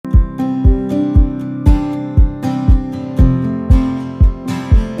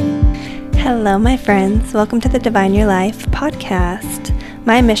Hello, my friends. Welcome to the Divine Your Life podcast.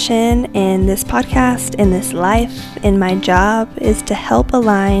 My mission in this podcast, in this life, in my job is to help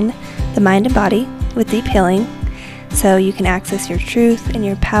align the mind and body with deep healing so you can access your truth and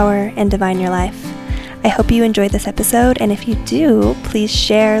your power and divine your life. I hope you enjoyed this episode, and if you do, please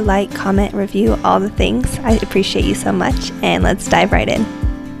share, like, comment, review, all the things. I appreciate you so much, and let's dive right in.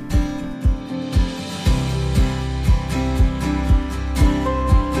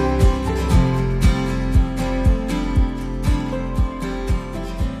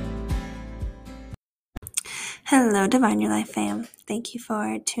 Hello, Divine Your Life fam. Thank you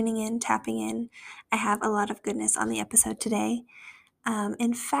for tuning in, tapping in. I have a lot of goodness on the episode today.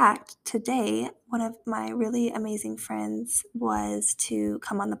 In fact, today, one of my really amazing friends was to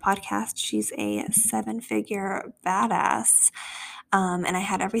come on the podcast. She's a 7-figure badass, and I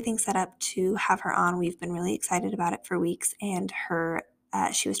had everything set up to have her on. We've been really excited about it for weeks, and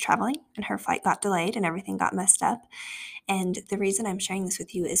she was traveling, and her flight got delayed, and everything got messed up. And the reason I'm sharing this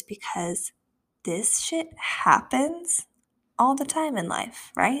with you is because this shit happens all the time in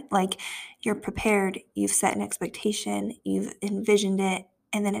life, right? Like, you're prepared, you've set an expectation, you've envisioned it,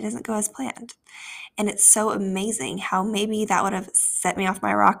 and then it doesn't go as planned. And it's so amazing how maybe that would have set me off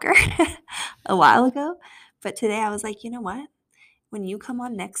my rocker a while ago. But today I was like, you know what? When you come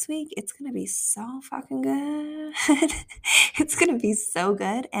on next week, it's going to be so fucking good. It's going to be so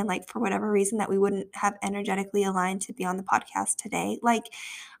good. And like, for whatever reason that we wouldn't have energetically aligned to be on the podcast today, like,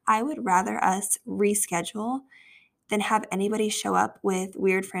 I would rather us reschedule than have anybody show up with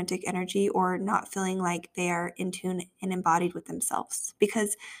weird, frantic energy or not feeling like they are in tune and embodied with themselves,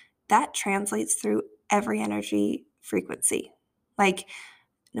 because that translates through every energy frequency. Like,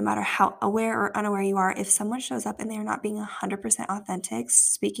 no matter how aware or unaware you are, if someone shows up and they're not being 100% authentic,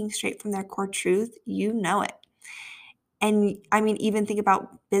 speaking straight from their core truth, you know it. And I mean, even think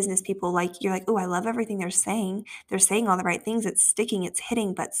about business people. Like, you're like, oh, I love everything they're saying. They're saying all the right things. It's sticking, it's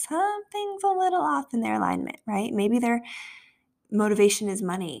hitting, but something's a little off in their alignment, right? Maybe their motivation is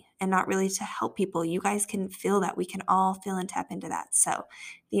money and not really to help people. You guys can feel that. We can all feel and tap into that. So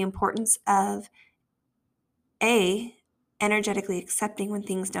the importance of energetically accepting when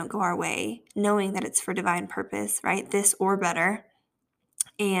things don't go our way, knowing that it's for divine purpose, right? This or better,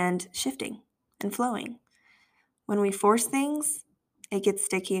 and shifting and flowing. When we force things, it gets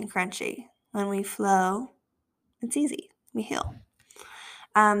sticky and crunchy. When we flow, it's easy. We heal.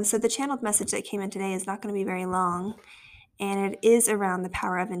 So the channeled message that came in today is not going to be very long, and it is around the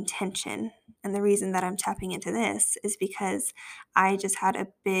power of intention. And the reason that I'm tapping into this is because I just had a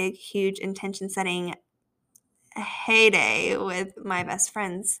big, huge intention setting heyday with my best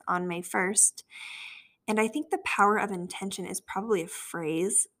friends on May 1st. And I think the power of intention is probably a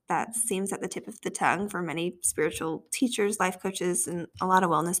phrase that seems at the tip of the tongue for many spiritual teachers, life coaches, and a lot of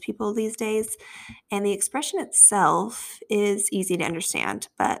wellness people these days. And the expression itself is easy to understand.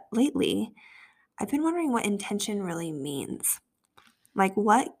 But lately, I've been wondering what intention really means. Like,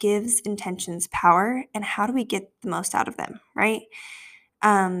 what gives intentions power, and how do we get the most out of them, right?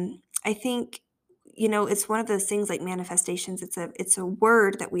 I think, it's one of those things like manifestations. It's a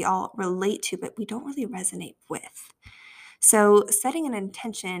word that we all relate to, but we don't really resonate with. So setting an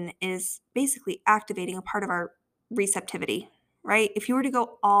intention is basically activating a part of our receptivity, right? If you were to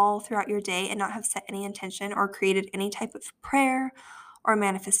go all throughout your day and not have set any intention or created any type of prayer or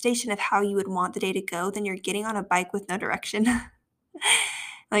manifestation of how you would want the day to go, then you're getting on a bike with no direction.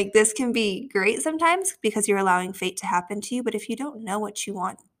 Like, this can be great sometimes because you're allowing fate to happen to you. But if you don't know what you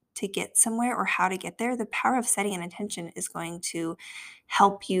want to get somewhere or how to get there, the power of setting an intention is going to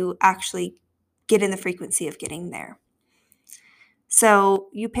help you actually get in the frequency of getting there. So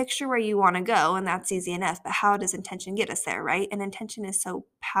you picture where you want to go, and that's easy enough. But how does intention get us there, right? And intention is so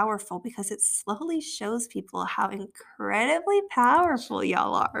powerful because it slowly shows people how incredibly powerful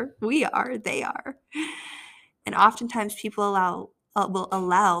y'all are. We are, they are. And oftentimes people will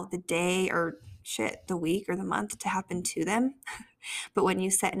allow the day or the week or the month to happen to them. But when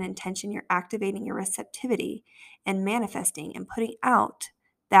you set an intention, you're activating your receptivity and manifesting and putting out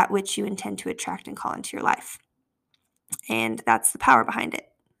that which you intend to attract and call into your life. And that's the power behind it.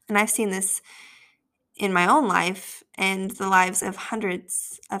 And I've seen this in my own life and the lives of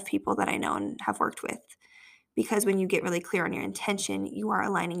hundreds of people that I know and have worked with. Because when you get really clear on your intention, you are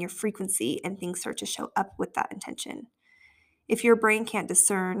aligning your frequency and things start to show up with that intention. If your brain can't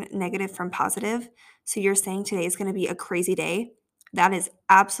discern negative from positive, so you're saying today is going to be a crazy day, that is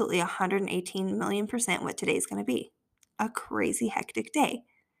absolutely 118 million% what today is going to be. A crazy, hectic day,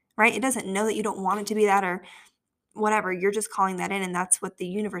 right? It doesn't know that you don't want it to be that or whatever. You're just calling that in, and that's what the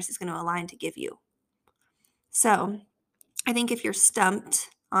universe is going to align to give you. So I think if you're stumped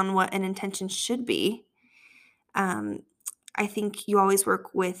on what an intention should be, I think you always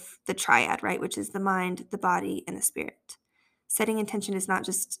work with the triad, right? Which is the mind, the body, and the spirit. Setting intention is not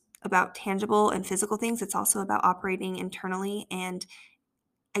just about tangible and physical things, it's also about operating internally and,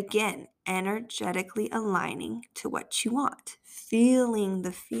 again, energetically aligning to what you want, feeling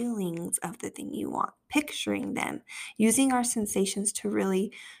the feelings of the thing you want, picturing them, using our sensations to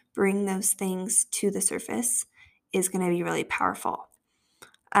really bring those things to the surface is going to be really powerful.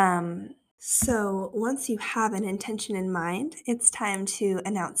 So once you have an intention in mind, it's time to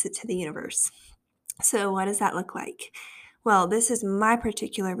announce it to the universe. So what does that look like? Well, this is my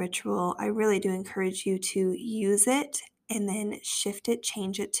particular ritual. I really do encourage you to use it and then shift it,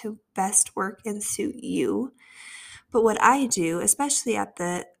 change it to best work and suit you. But what I do, especially at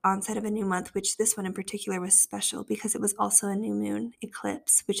the onset of a new month, which this one in particular was special because it was also a new moon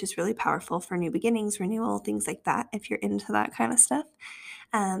eclipse, which is really powerful for new beginnings, renewal, things like that, if you're into that kind of stuff.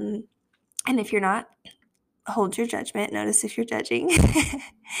 And if you're not, hold your judgment. Notice if you're judging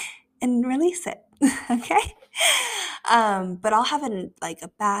and release it. Okay. But I'll have a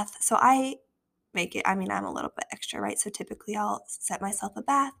bath. So I make it, I'm a little bit extra, right? So typically I'll set myself a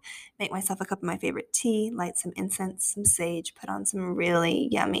bath, make myself a cup of my favorite tea, light some incense, some sage, put on some really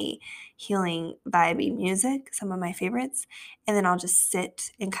yummy, healing, vibey music, some of my favorites. And then I'll just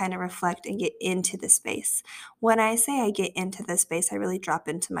sit and kind of reflect and get into the space. When I say I get into the space, I really drop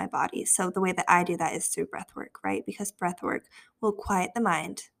into my body. So the way that I do that is through breath work, right? Because breath work will quiet the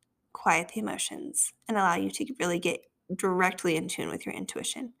mind, quiet the emotions, and allow you to really get directly in tune with your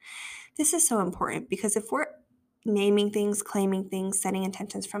intuition. This is so important because if we're naming things, claiming things, setting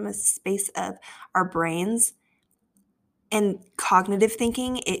intentions from a space of our brains and cognitive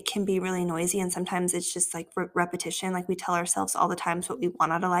thinking, it can be really noisy. And sometimes it's just like repetition. Like we tell ourselves all the times what we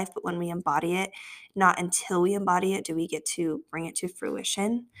want out of life, but when we embody it, not until we embody it do we get to bring it to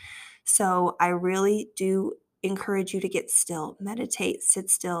fruition. So I really do encourage you to get still, meditate, sit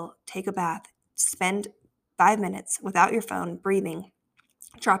still, take a bath, spend 5 minutes without your phone, breathing,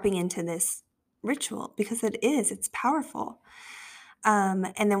 dropping into this ritual because it's powerful.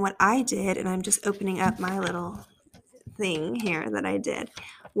 And then what I did, and I'm just opening up my little thing here that I did,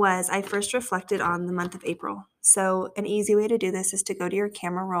 was I first reflected on the month of April. So an easy way to do this is to go to your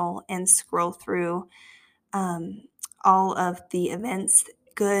camera roll and scroll through all of the events,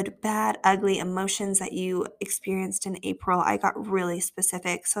 good, bad, ugly emotions that you experienced in April. I got really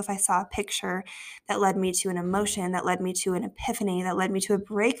specific. So if I saw a picture that led me to an emotion, that led me to an epiphany, that led me to a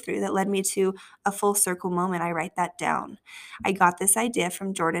breakthrough, that led me to a full circle moment, I write that down. I got this idea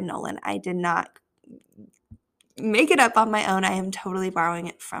from Jordan Nolan. I did not make it up on my own. I am totally borrowing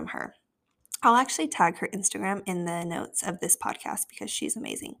it from her. I'll actually tag her Instagram in the notes of this podcast because she's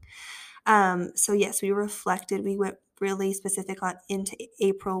amazing. So yes, we reflected, we went really specific on into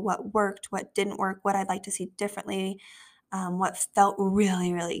April, what worked, what didn't work, what I'd like to see differently, what felt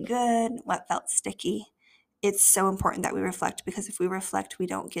really, really good, what felt sticky. It's so important that we reflect because if we don't reflect, we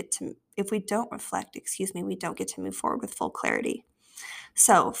don't get to move forward with full clarity.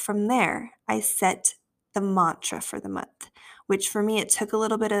 So from there, I set the mantra for the month, which for me, it took a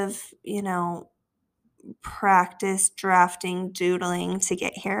little bit of, practice, drafting, doodling to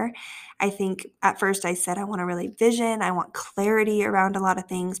get here. I think at first I said I want to really vision, I want clarity around a lot of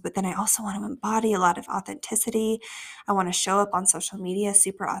things, but then I also want to embody a lot of authenticity. I want to show up on social media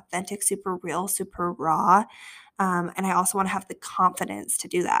super authentic, super real, super raw. And I also want to have the confidence to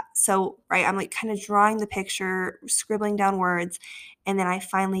do that. So, right, I'm like kind of drawing the picture, scribbling down words, and then I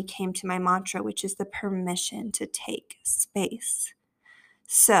finally came to my mantra, which is the permission to take space.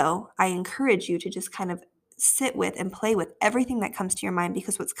 So I encourage you to just kind of sit with and play with everything that comes to your mind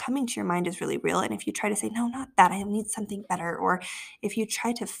because what's coming to your mind is really real. And if you try to say, no, not that, I need something better, or if you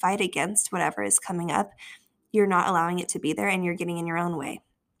try to fight against whatever is coming up, you're not allowing it to be there and you're getting in your own way.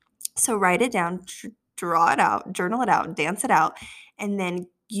 So write it down, draw it out, journal it out, dance it out, and then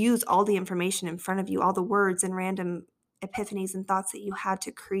use all the information in front of you, all the words and random epiphanies and thoughts that you had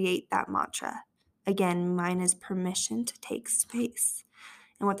to create that mantra. Again, mine is permission to take space.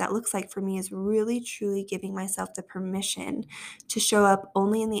 And what that looks like for me is really, truly giving myself the permission to show up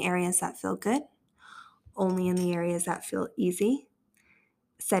only in the areas that feel good, only in the areas that feel easy,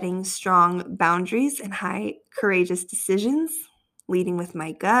 setting strong boundaries and high, courageous decisions, leading with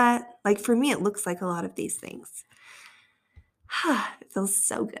my gut. Like for me, it looks like a lot of these things. It feels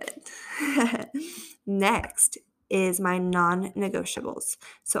so good. Next is my non-negotiables.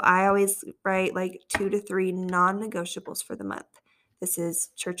 So I always write like 2 to 3 non-negotiables for the month. This is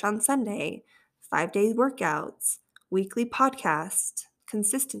church on Sunday, 5-day workouts, weekly podcast,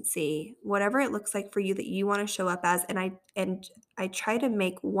 consistency, whatever it looks like for you that you want to show up as. And I try to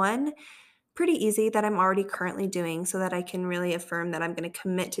make one pretty easy that I'm already currently doing so that I can really affirm that I'm going to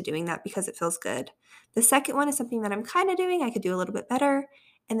commit to doing that because it feels good. The second one is something that I'm kind of doing, I could do a little bit better.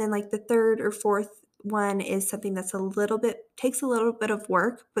 And then like the third or fourth one is something that's takes a little bit of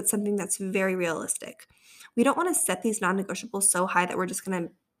work, but something that's very realistic. We don't want to set these non-negotiables so high that we're just going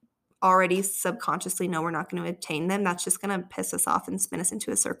to already subconsciously know we're not going to obtain them. That's just going to piss us off and spin us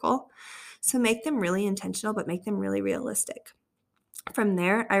into a circle. So make them really intentional, but make them really realistic. From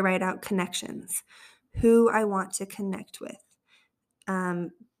there, I write out connections, who I want to connect with,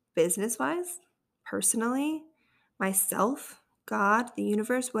 business-wise, personally, myself, God, the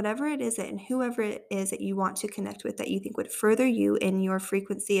universe, whatever it is, and whoever it is that you want to connect with that you think would further you in your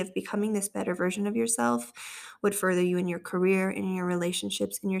frequency of becoming this better version of yourself, would further you in your career, in your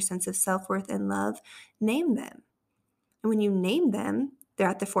relationships, in your sense of self-worth and love, name them. And when you name them, they're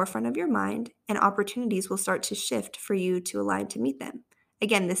at the forefront of your mind, and opportunities will start to shift for you to align to meet them.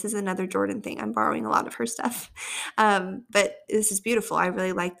 Again, this is another Jordan thing. I'm borrowing a lot of her stuff. But this is beautiful. I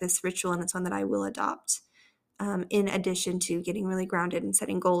really like this ritual, and it's one that I will adopt. In addition to getting really grounded and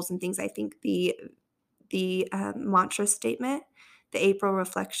setting goals and things, I think the mantra statement, the April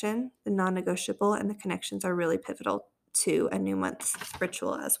reflection, the non-negotiable, and the connections are really pivotal to a new month's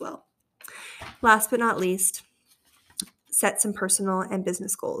ritual as well. Last but not least, set some personal and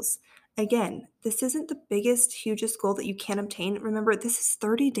business goals. Again, this isn't the biggest, hugest goal that you can obtain. Remember, this is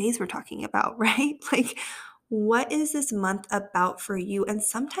 30 days we're talking about, right? Like, what is this month about for you? And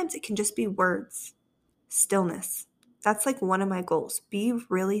sometimes it can just be words, stillness. That's like one of my goals. Be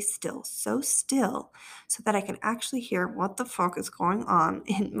really still, so that I can actually hear what the fuck is going on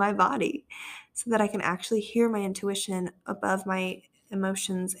in my body, so that I can actually hear my intuition above my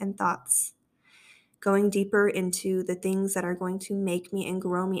emotions and thoughts. Going deeper into the things that are going to make me and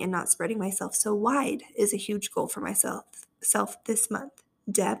grow me and not spreading myself so wide is a huge goal for myself this month.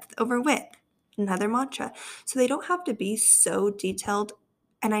 Depth over width, another mantra. So they don't have to be so detailed.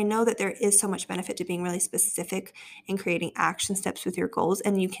 And I know that there is so much benefit to being really specific and creating action steps with your goals.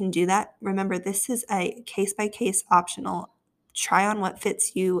 And you can do that. Remember, this is a case-by-case optional. Try on what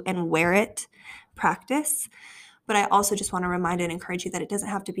fits you and wear it. Practice. But I also just want to remind and encourage you that it doesn't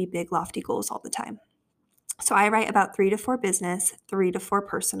have to be big, lofty goals all the time. So I write about 3 to 4 business, 3 to 4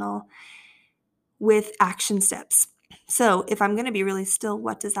 personal with action steps. So if I'm going to be really still,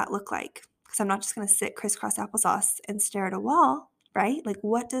 what does that look like? Because I'm not just going to sit crisscross applesauce and stare at a wall, right? Like,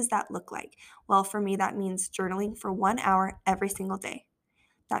 what does that look like? Well, for me, that means journaling for 1 hour every single day.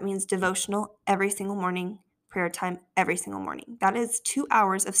 That means devotional every single morning, prayer time every single morning. That is 2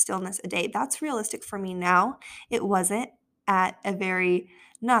 hours of stillness a day. That's realistic for me now. It wasn't at a very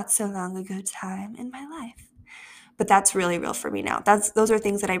not so long ago time in my life. But that's really real for me now. Those are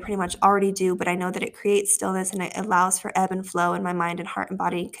things that I pretty much already do, but I know that it creates stillness and it allows for ebb and flow in my mind and heart and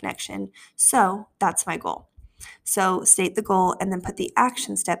body connection. So that's my goal. So state the goal and then put the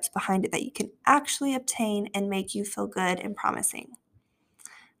action steps behind it that you can actually obtain and make you feel good and promising.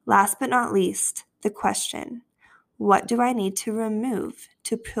 Last but not least, the question, what do I need to remove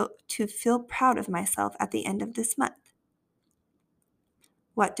to feel proud of myself at the end of this month?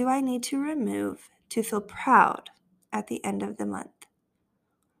 What do I need to remove to feel proud at the end of the month?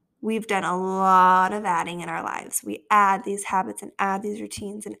 We've done a lot of adding in our lives. We add these habits and add these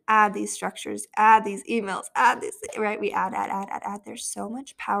routines and add these structures, add these emails, add this, right? We add. There's so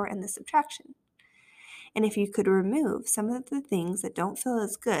much power in the subtraction. And if you could remove some of the things that don't feel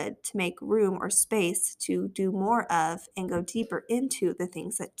as good to make room or space to do more of and go deeper into the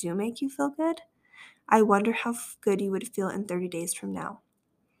things that do make you feel good, I wonder how good you would feel in 30 days from now.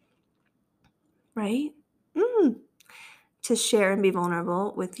 Right? To share and be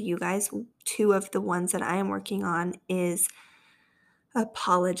vulnerable with you guys, 2 of the ones that I am working on is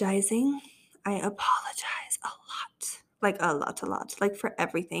apologizing. I apologize a lot, like for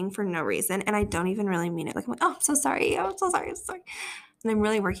everything, for no reason. And I don't even really mean it. Like, I'm like, oh, I'm so sorry. I'm so sorry. And I'm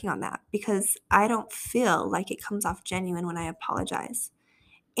really working on that because I don't feel like it comes off genuine when I apologize.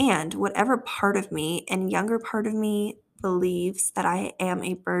 And whatever part of me and younger part of me believes that I am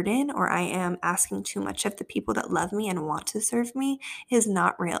a burden or I am asking too much of the people that love me and want to serve me is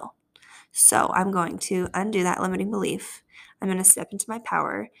not real. So I'm going to undo that limiting belief. I'm going to step into my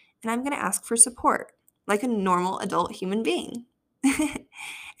power and I'm going to ask for support like a normal adult human being.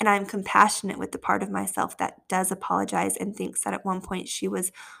 And I'm compassionate with the part of myself that does apologize and thinks that at one point she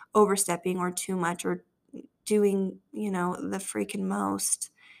was overstepping or too much or doing, the freaking most.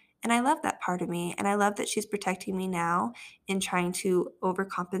 And I love that part of me. And I love that she's protecting me now in trying to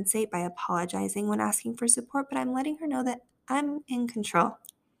overcompensate by apologizing when asking for support. But I'm letting her know that I'm in control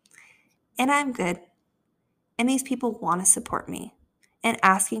and I'm good. And these people want to support me. And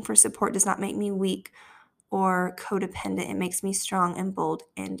asking for support does not make me weak or codependent. It makes me strong and bold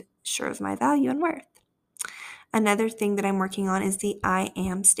and sure of my value and worth. Another thing that I'm working on is the I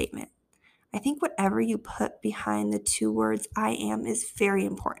am statement. I think whatever you put behind the two words I am is very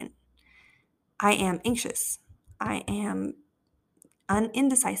important. I am anxious. I am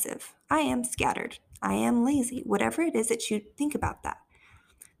indecisive. I am scattered. I am lazy. Whatever it is that you think about that.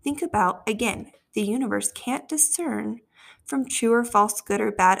 Think about, again, the universe can't discern from true or false, good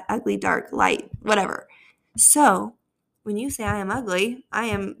or bad, ugly, dark, light, whatever. So when you say I am ugly, I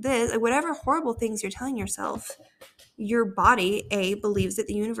am this, whatever horrible things you're telling yourself, your body, believes that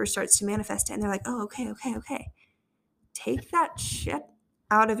the universe starts to manifest it. And they're like, oh, okay. Take that shit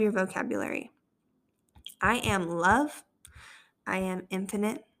out of your vocabulary. I am love. I am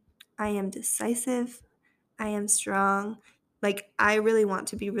infinite. I am decisive. I am strong. Like, I really want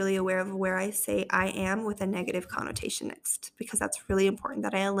to be really aware of where I say I am with a negative connotation next, because that's really important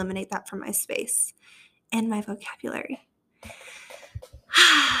that I eliminate that from my space and my vocabulary.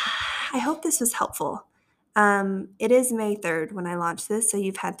 I hope this was helpful. It is May 3rd when I launch this, so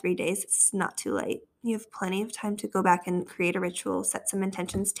you've had 3 days. It's not too late. You have plenty of time to go back and create a ritual, set some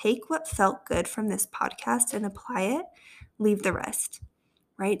intentions, take what felt good from this podcast and apply it, leave the rest,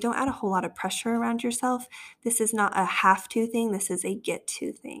 right? Don't add a whole lot of pressure around yourself. This is not a have to thing. This is a get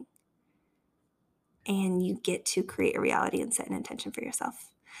to thing. And you get to create a reality and set an intention for yourself.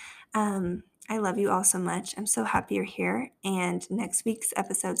 I love you all so much. I'm so happy you're here. And next week's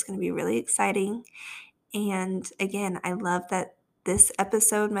episode is going to be really exciting. And again, I love that this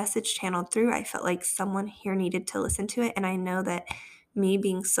episode message channeled through. I felt like someone here needed to listen to it. And I know that me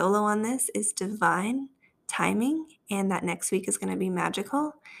being solo on this is divine timing, and that next week is going to be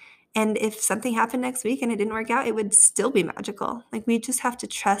magical. And if something happened next week and it didn't work out, it would still be magical. Like, we just have to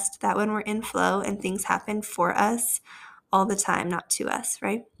trust that when we're in flow and things happen for us all the time, not to us,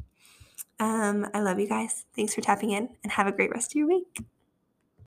 right? I love you guys. Thanks for tapping in, and have a great rest of your week.